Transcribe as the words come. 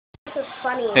This is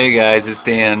funny. Hey guys, it's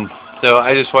Dan. So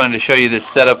I just wanted to show you this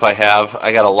setup I have.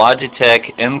 I got a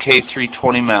Logitech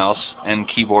MK320 mouse and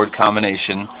keyboard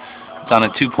combination. It's on a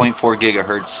 2.4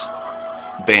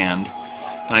 gigahertz band.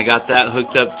 And I got that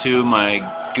hooked up to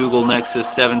my Google Nexus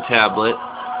 7 tablet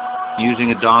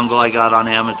using a dongle I got on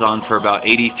Amazon for about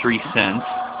 83 cents.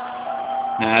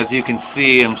 Now, as you can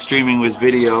see, I'm streaming with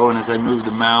video, and as I move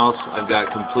the mouse, I've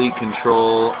got complete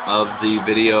control of the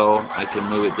video. I can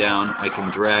move it down, I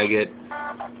can drag it.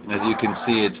 As you can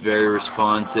see, it's very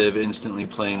responsive, instantly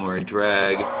playing where I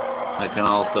drag. I can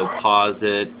also pause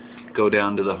it, go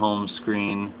down to the home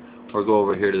screen, or go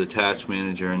over here to the task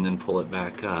manager and then pull it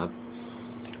back up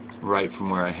right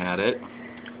from where I had it.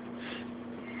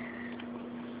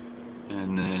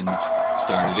 And then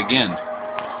start it again.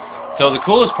 So the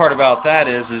coolest part about that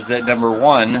is that number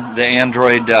one, the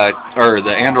Android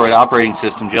operating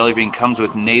system, Jelly Bean, comes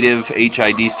with native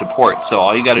HID support. So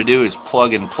all you got to do is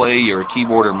plug and play your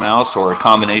keyboard or mouse or a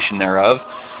combination thereof.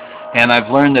 And I've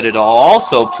learned that it'll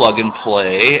also plug and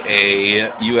play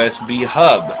a USB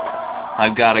hub.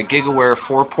 I've got a GigaWare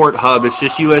 4-port hub. It's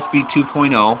just USB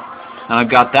 2.0. And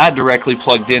I've got that directly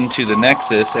plugged into the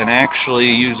Nexus, and actually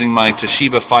using my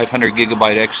Toshiba 500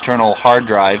 gigabyte external hard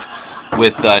drive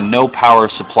with no power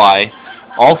supply,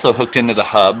 also hooked into the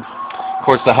hub. Of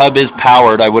course, the hub is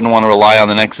powered. I wouldn't want to rely on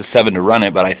the Nexus 7 to run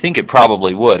it, but I think it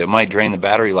probably would. It might drain the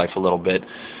battery life a little bit.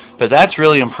 But that's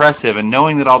really impressive, and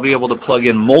knowing that I'll be able to plug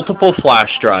in multiple flash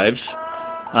drives,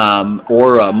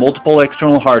 or multiple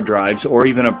external hard drives, or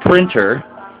even a printer,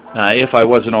 if I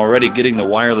wasn't already getting the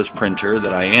wireless printer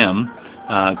that I am.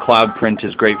 Cloud Print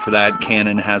is great for that.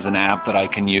 Canon has an app that I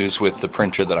can use with the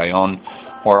printer that I own,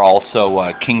 or also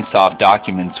Kingsoft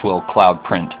Documents will cloud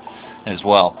print as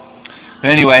well. But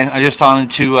anyway, I just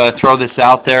wanted to throw this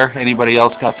out there. Anybody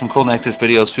else got some cool Nexus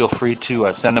videos, feel free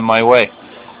to send them my way.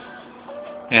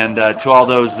 And to all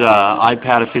those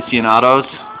iPad aficionados,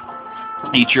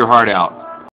 eat your heart out.